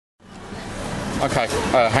Okay,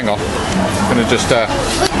 hang on. I'm going to just... Put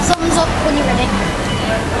thumbs up when you're ready.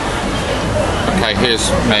 Okay, here's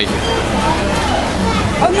me.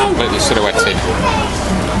 Oh no! Completely silhouetted.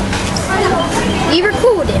 Are you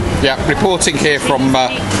recording? Yeah, reporting here from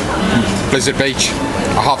Blizzard Beach.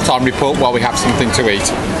 A half-time report while we have something to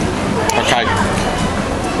eat. Okay.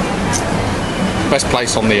 Best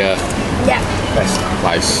place on the earth. Yeah. Best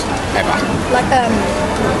place ever. Like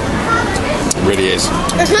It really is.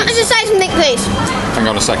 It's not to say something, please. Hang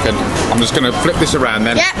on a second. I'm just going to flip this around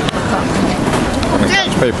then. Yeah. I'm going to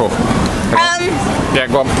catch people. Yeah,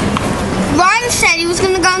 go on. Ryan said he was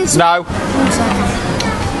going to go on some... No. I'm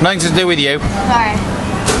sorry. Nothing to do with you. Sorry.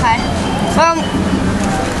 Okay.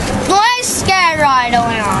 What is scare ride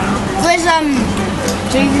going on? There's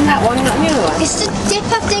Do you think that one, not new one? it's the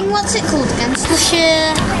dipper thing. What's it called again? Slush.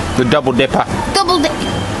 The double dipper. Double dip.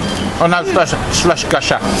 Oh no, slush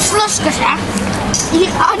gusher. Slush gusher.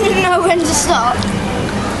 I didn't know when to stop.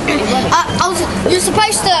 You're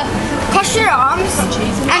supposed to cross your arms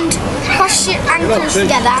and cross your ankles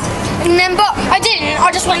together, and then but I didn't.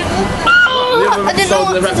 I just went. Oh, I didn't know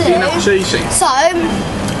what to do. So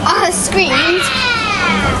I screamed.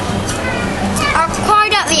 I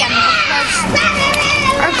cried at the end because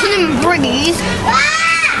I couldn't breathe.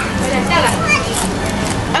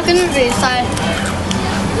 I couldn't breathe, so I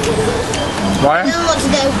Right? didn't know what to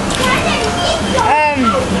do.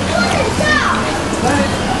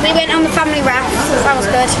 We went on the family raft. That was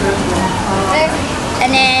good. And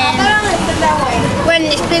then went in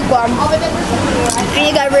this big one, and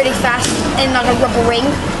you go really fast in like a rubber ring.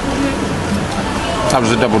 That was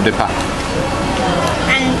a double dipper.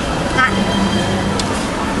 And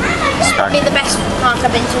that's probably the best park I've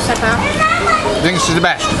been to so far. You think this is the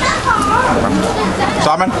best?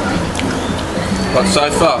 Simon? What so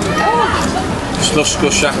far? Slush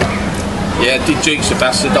gusher. Yeah, did jinx a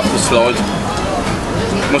bastard off the slide.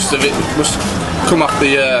 Must come off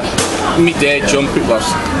the mid-air jump. It was.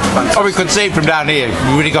 Fantastic. Oh, we could see it from down here.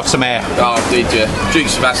 We really got some air. Oh, did you?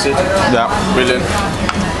 Jinx a bastard. Yeah. Brilliant.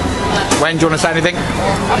 Wayne, do you want to say anything?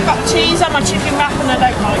 I've got cheese on my chicken wrap and I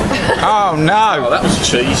don't like. Oh no! Oh, that was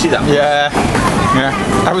cheesy. That. Yeah.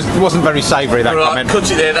 That wasn't very savoury. That Right, comment. cut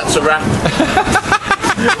it there. That's a wrap.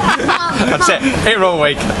 That's it. Here all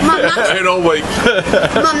week. Mum, that's, Here all week.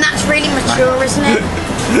 Mum, that's really mature, isn't it?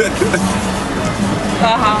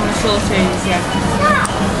 On the short cheese, yeah.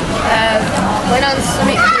 Went on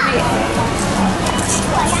Summit Tribute.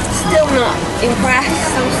 Still not impressed.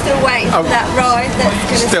 I'm still waiting for that ride that's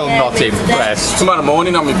going to Still not impressed. Tomorrow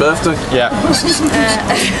morning on my birthday. Yeah.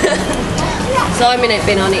 Simon ain't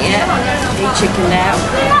been on it yet. He chickened out.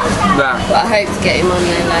 Nah. But I hope to get him on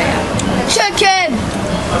there later. Chicken!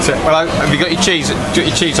 That's it. Well, have you got your cheese? Got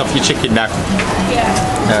your cheese off your chicken now? Yeah.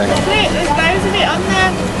 Yeah. There's loads of it on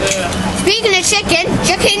there. Speaking of chicken,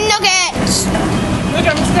 chicken nuggets! Look,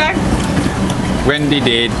 I'm stuck. Wendy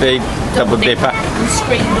did the double dipper. And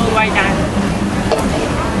screamed all the way down.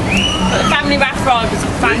 But the family raft ride was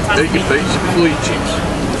fantastic. Eat your pizza before you chips.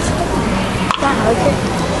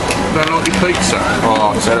 Don't like your pizza?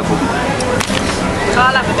 Oh, terrible.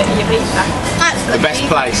 I'll have a bit of your pizza. That's The best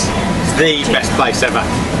place. The best place ever.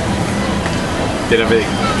 Did everything.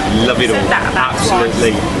 Love it all. Said that about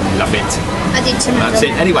Absolutely love it. I did some That's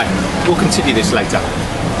it. Anyway, we'll continue this later.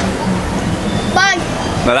 Bye!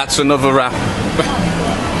 Now that's another wrap.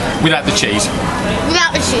 Without the cheese.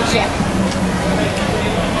 Without the cheese, yeah.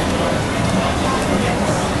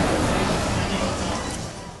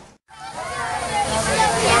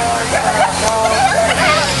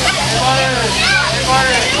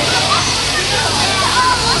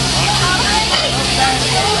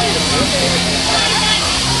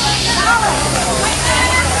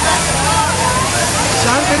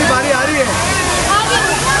 शान तेरी बारी आ रही है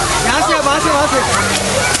यहाँ से वहाँ से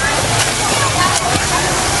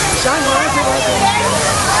शान वहाँ से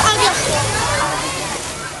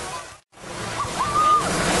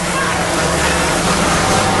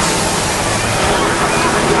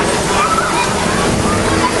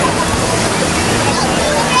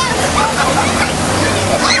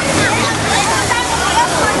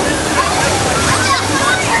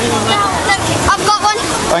I've got one.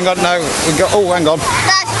 Hang on, no. We got. Oh, hang on.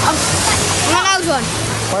 Dad, I've got one.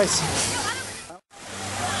 Wait.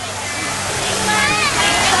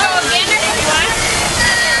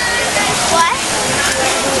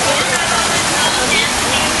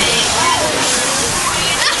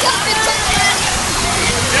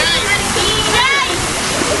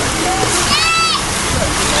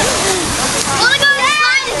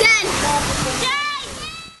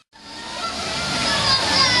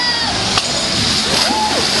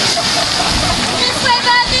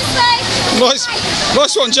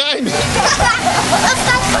 Nice one, Jane.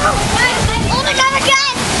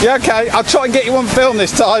 Yeah, okay, I'll try and get you on film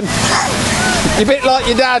this time. You're a bit like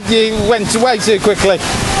your dad, you went way too quickly.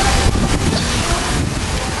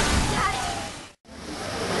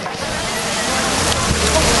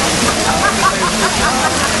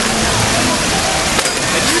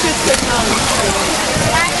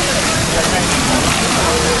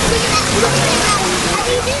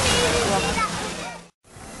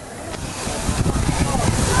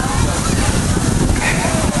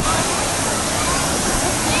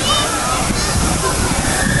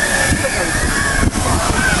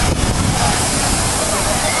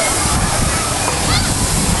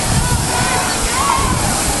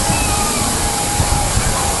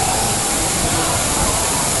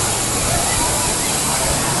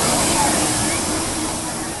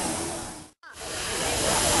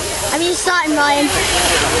 Have you started, Ryan?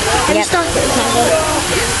 Have you started?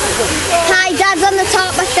 Hi, Dad's on the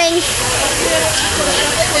top, I think.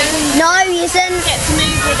 No, he isn't. Get to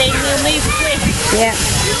move with him, he'll move quick. Yeah.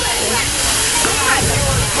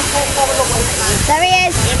 There he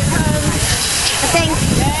is. I think.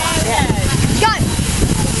 Go!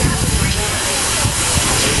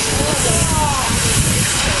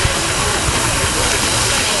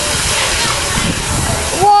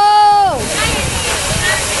 Whoa!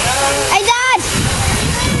 Hey, Dad!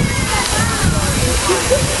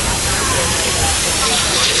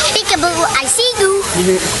 Peekaboo, I see you.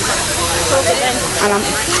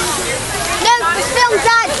 No, film,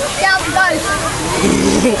 Dad. Down goes.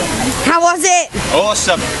 How was it?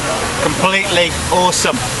 Awesome. Completely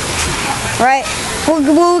awesome. Right,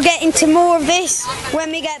 we'll get into more of this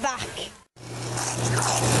when we get back.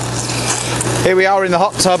 Here we are in the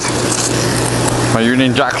hot tub. My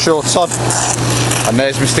Union Jack shorts on. And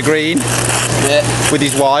there's Mr. Green. Yeah. With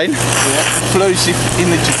his wine. Yeah. Explosive in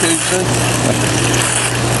the jacuzzi.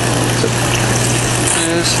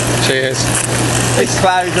 Cheers. Cheers. It's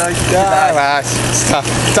cloudy today. It's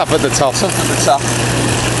tough at the top. Tough at the top.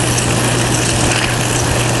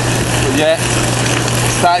 But yeah.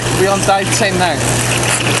 We're on day 10 now.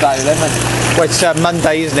 Day 11. Well, it's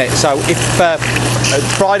Monday, isn't it? So if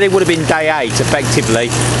Friday would have been day 8 effectively,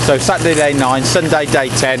 so Saturday day 9, Sunday day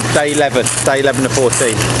 10, day 11 to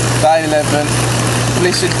 14. Day 11,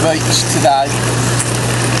 Blizzard Beach today.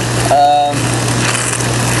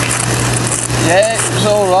 Yeah, it was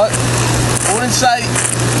alright. I wouldn't say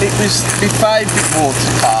it was my favourite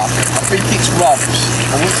water park. I think it's Rob's.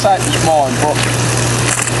 I wouldn't say it was mine, but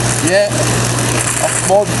yeah,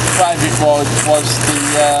 my favourite ride was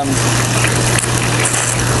the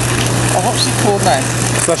what's it called now?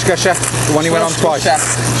 Slush Gusher, the one you went on twice.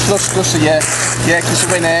 Slush Gusher, yeah. Yeah, because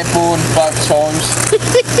I went airborne both times.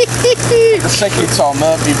 The second time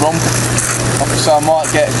hurt me rump. So I might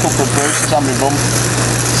get a couple of bruises on my rump.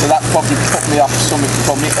 So that probably put me off something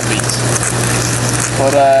from it a bit.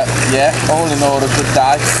 But yeah, all in all a good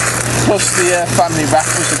day. Plus the family wrap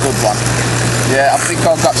was a good one. Yeah, I think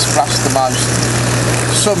I got splashed the most.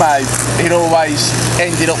 Somehow it always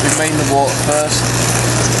ended up with me in the water first.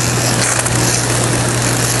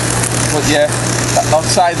 But yeah, I'd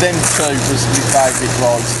say them two was my favourite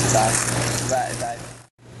rides today.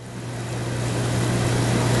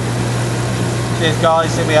 Cheers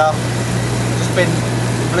guys, here we are. Just been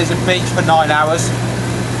Blizzard Beach for 9 hours.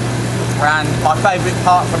 And my favourite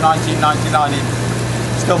park from 1999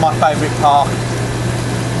 is still my favourite park,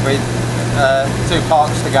 with 2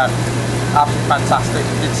 parks to go. Absolutely fantastic.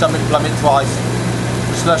 Did Summit Plummet twice,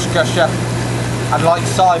 Slush Gusher, and like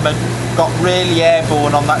Simon, got really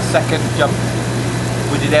airborne on that second jump.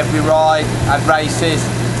 We did every ride, had races.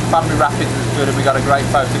 Family Rapids was good, and we got a great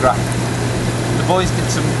photograph. The boys did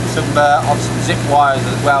some on some zip wires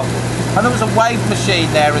as well, and there was a wave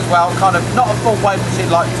machine there as well, kind of not a full wave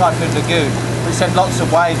machine like Typhoon Lagoon, but it sent lots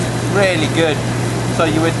of waves. Really good. So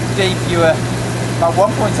you were deep, you were about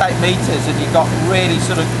 1.8 metres, and you got really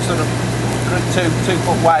sort of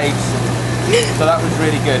 2-foot waves. So that was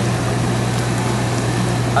really good.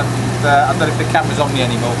 And I don't know if the camera's on me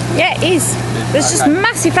anymore. Yeah, it is. There's just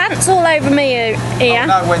massive ants all over me here. Oh,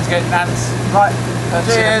 no, when's getting ants. Right,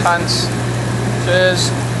 cheers. Pants. Cheers.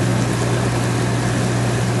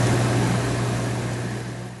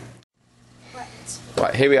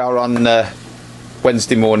 Right, here we are on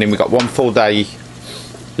Wednesday morning. We've got one full day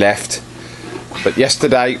left. But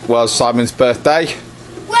yesterday was Simon's birthday.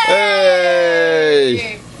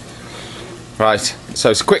 Hey! Right, so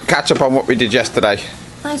it's a quick catch up on what we did yesterday.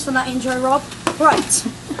 Thanks for that intro, Rob. Right.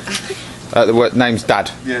 The word name's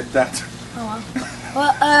Dad. Yeah, Dad. Oh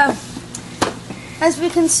well. Well, as we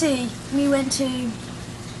can see, we went to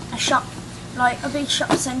a shop like a big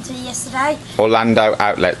shop centre yesterday. Orlando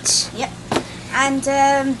Outlets. Yep.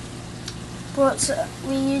 And but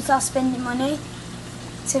we used our spending money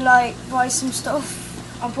to like buy some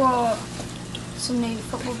stuff. I bought some new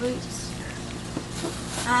football boots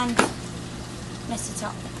and messed it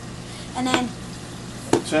up. And then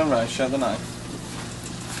Turn round, show the knife.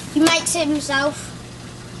 he makes it himself.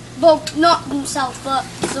 Well, not himself, but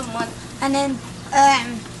someone. And then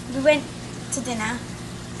we went to dinner,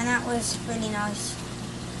 and that was really nice.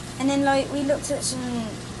 And then like we looked at some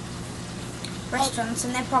restaurants,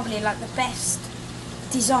 and they're probably like the best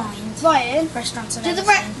designed restaurants I've ever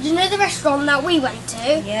seen. Do you know the restaurant that we went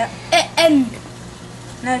to? Yeah.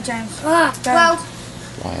 No, James. Well,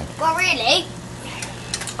 really,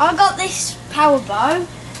 I got this power bow.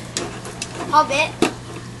 Hobbit.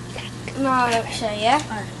 No, I don't show you.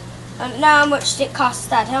 And now how much did it cost,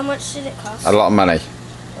 Dad? How much did it cost? A lot of money.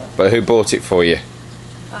 But who bought it for you?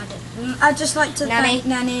 I didn't. I'd just like to thank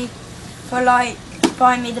Nanny for like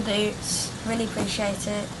buying me the boots. Really appreciate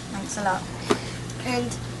it. Thanks a lot. And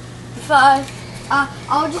if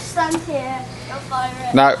I'll just stand here. I'll fire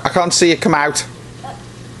it. No, I can't see you come out.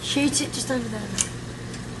 Shoot it just over there.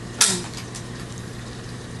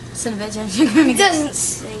 Son of a James. It doesn't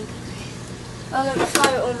sing. I'm going to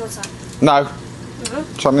fire it one more time. No.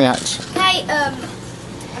 It's on the axe. Okay,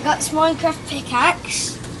 I got this Minecraft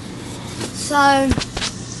pickaxe. So,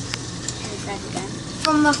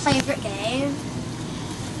 from my favourite game.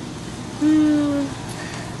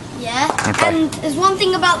 Yeah. Okay. And there's one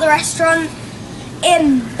thing about the restaurant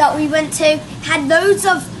that we went to, had loads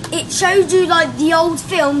of, it showed you like the old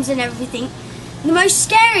films and everything. The most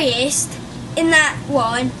scariest in that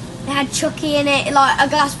one, they had Chucky in it, like a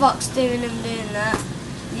glass box doing that.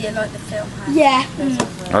 Yeah, like the film had. Yeah.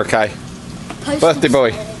 Okay. Birthday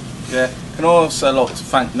boy. Yeah. Can I also like to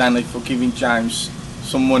thank Nanny for giving James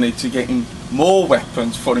some money to get him more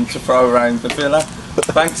weapons for him to throw around the villa.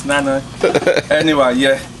 Thanks, Nana. Anyway,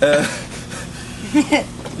 yeah.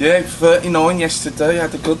 Yeah, 39 yesterday.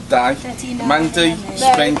 Had a good day. 39. Mandy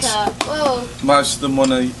spent most of the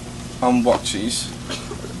money on watches.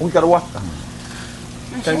 We got a watch.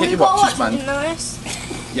 Can I get your watches, man? Nice.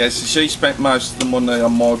 Yeah, so she spent most of the money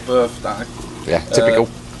on my birthday. Yeah, typical.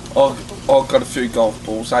 I got a few golf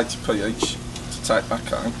balls, 80p each, to take back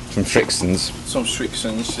home. Some Strixons. Some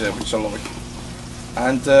Strixons, yeah, which I like.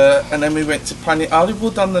 And then we went to Planet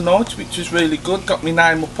Hollywood on the night, which was really good. Got my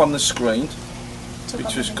name up on the screen,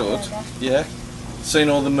 which was good. Yeah. Seen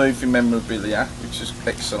all the movie memorabilia, which was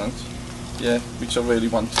excellent. Yeah, which I really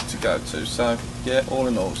wanted to go to. So yeah, all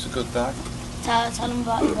in all, it's a good day. Tell them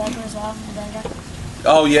about your burger as well. The burger.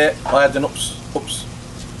 Oh yeah, I had an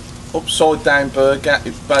upside down burger.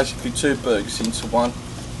 It's basically two burgers into one.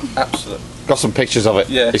 Absolute. Got some pictures of it.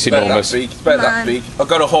 Yeah, it's enormous. That big. It's about that big. I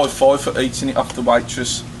got a high five for eating it off the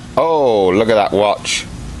waitress. Oh, look at that watch.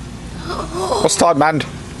 What's time, man?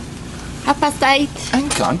 8:30.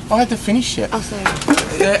 Hang on, I had to finish yet. Oh, sorry.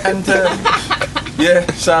 Yeah, and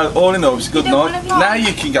yeah, so all in all, it's a good night. Now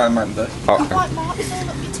you can go, Amanda. Oh, White marks all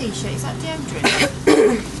up your t-shirt. Is that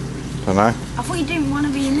deodorant? I don't know. I thought you didn't want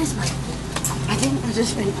to be in this, mate. I didn't. I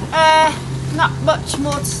just think. Not much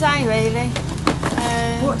more to say, really.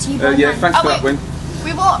 What do you Yeah, thanks for that win.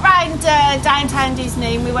 We walked round downtown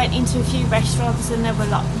Disney and we went into a few restaurants and they were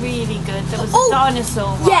like really good. There was a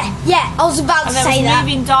dinosaur one. Yeah, I was about And to there say was that.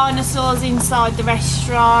 moving dinosaurs inside the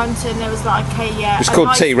restaurant and there was like It was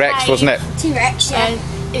called T-Rex, wasn't it? T-Rex, yeah. And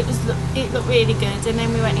it looked really good. And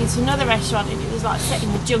then we went into another restaurant and it was like set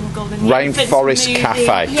in the jungle. And the Rainforest elephants were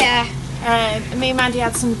Cafe. moving. Yeah. Me and Mandy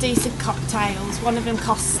had some decent cocktails. One of them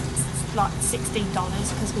cost like $16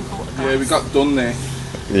 because we bought a glass. Yeah, we got done there.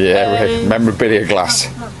 Yeah, memorabilia glass.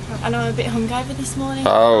 And I'm a bit hungover this morning.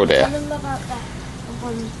 Oh dear. Tell him about that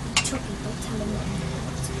one Chucky, but tell him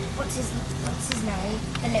what's his name?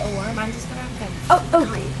 The little one. Amanda's gonna have him.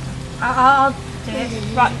 I'll do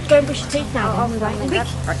it. Right, go and brush your teeth now.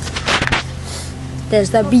 There's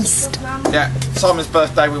the beast. Yeah, Simon's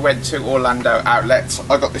birthday. We went to Orlando Outlets.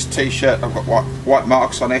 I got this T-shirt. I've got white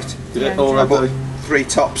marks on it. Yeah, I bought 3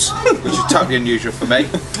 tops, which is totally unusual for me.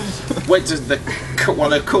 Went to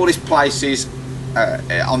one of the coolest places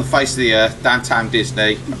on the face of the earth, downtown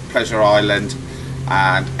Disney, Pleasure Island,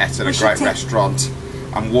 and ate at a great restaurant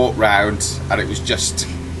and walked round, and it was just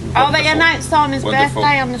Oh, they announced Simon's Wonderful.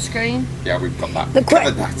 birthday on the screen. Yeah, we've got that.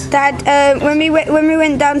 Covered that. Dad, when we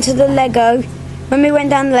went down to the Lego,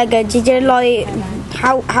 did you like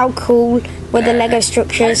how cool were the Lego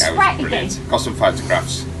structures? Yeah, it was brilliant. Got some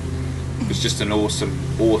photographs. It was just an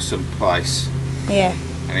awesome place. Yeah.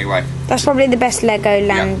 Anyway, That's probably the best Lego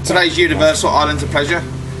land. today's Universal Islands of Pleasure.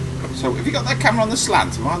 So have you got that camera on the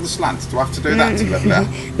slant? Am I on the slant? Do I have to do that to level it up?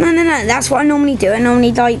 No. That's what I normally do. I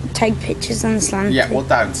normally like take pictures on the slant. Yeah, well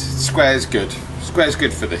don't. Square's good. Square's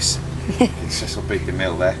good for this. It's Cecil B.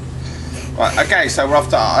 DeMille there. Right, okay, so we're off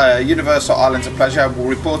to Universal Islands of Pleasure. We'll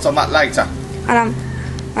report on that later. Hold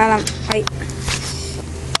on, wait.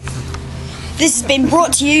 This has been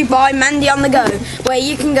brought to you by Mandy on the Go, where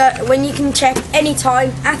you can go when you can check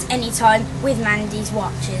anytime, at any time, with Mandy's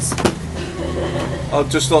watches. I'd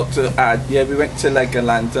just like to add, yeah, we went to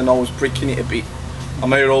Legoland and I was bricking it a bit.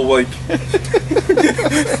 I'm here all week.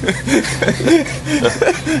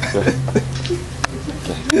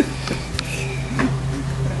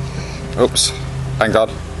 Oops, thank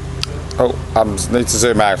God. Oh, I need to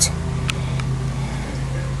zoom out.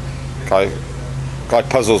 Guy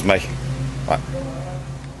puzzles me. Right.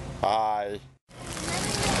 Bye.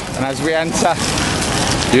 And as we enter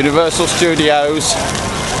Universal Studios,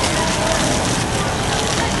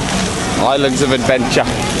 Islands of Adventure.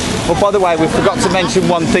 Oh, by the way, we forgot to mention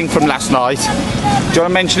one thing from last night. Do you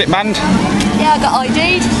want to mention it, Mand? Yeah, I got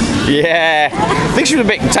ID'd. Yeah. I think she was a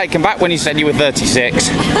bit taken back when you said you were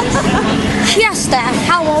 36. She asked her,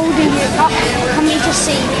 how old are you? Can we just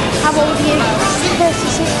see, how old are you?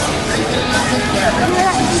 36.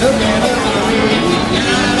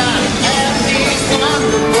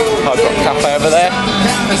 I've got a cafe over there.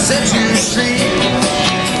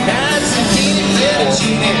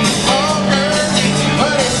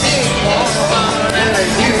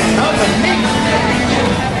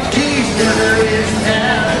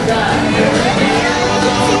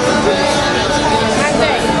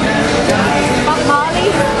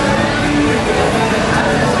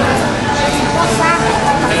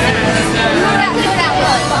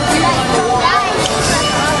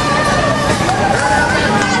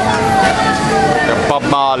 Bob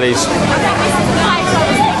Marley's.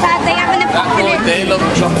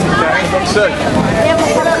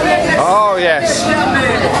 Oh yes.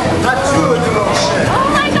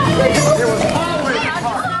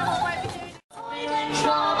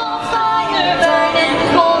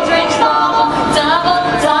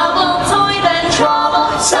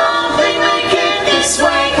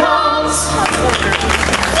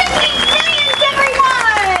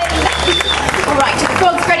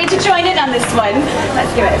 This one.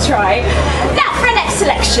 Let's give it a try. Now for our next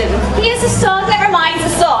selection. Here's a song that reminds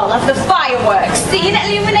us all of the fireworks seen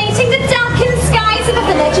illuminating the darkened skies above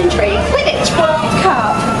the legendary Quidditch World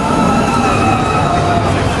Cup.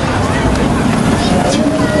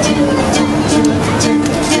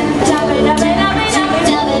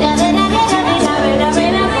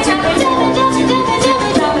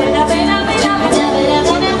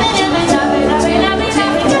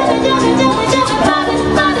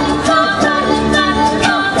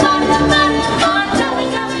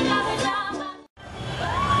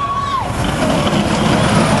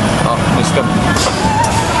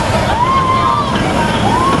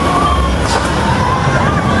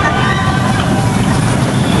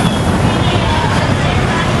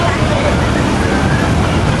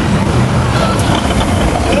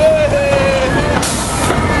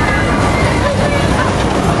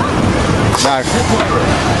 No,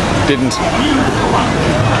 didn't.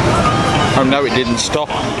 Oh no, it didn't stop.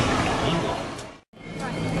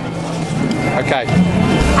 Okay.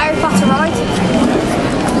 Harry Potter ride.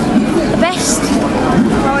 The best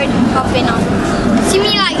ride I've been on.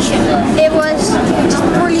 Simulation. It was just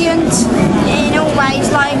brilliant in all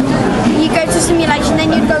ways. Like, you go to simulation,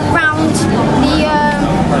 then you'd go round the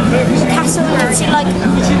castle and you'd see like a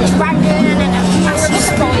dragon and a massive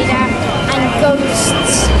spider and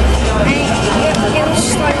ghosts. And it was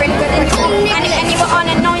just like really good. And you were on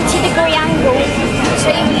a 90-degree angle, so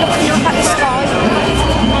you were looking up at the sky.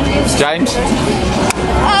 James?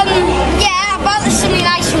 Yeah, about the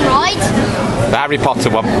simulation ride. The Harry Potter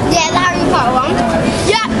one. Yeah, the Harry Potter one.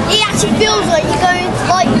 Yeah, it actually feels like you're going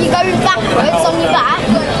backwards on your back,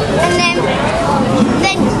 and then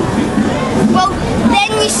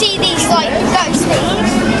you see these like ghost things,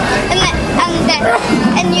 and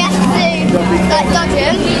you have to like dodge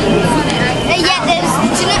them. Yeah, there's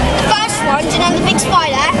the first one, the big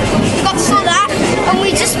spider. We got saw that, and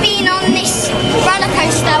we just been on this roller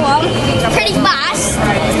coaster one, pretty fast.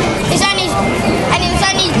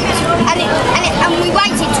 And we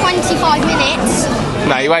waited 25 minutes.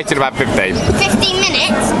 No, you waited about 15. 15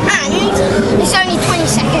 minutes, and it's only 20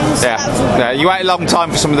 seconds. Yeah, yeah, you wait a long time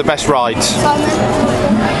for some of the best rides. About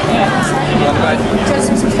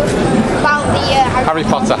the Harry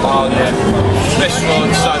Potter. Oh yeah, best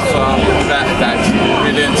ride so far, without a doubt.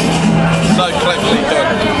 Brilliant. So cleverly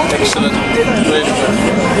done. Excellent. Really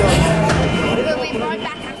good.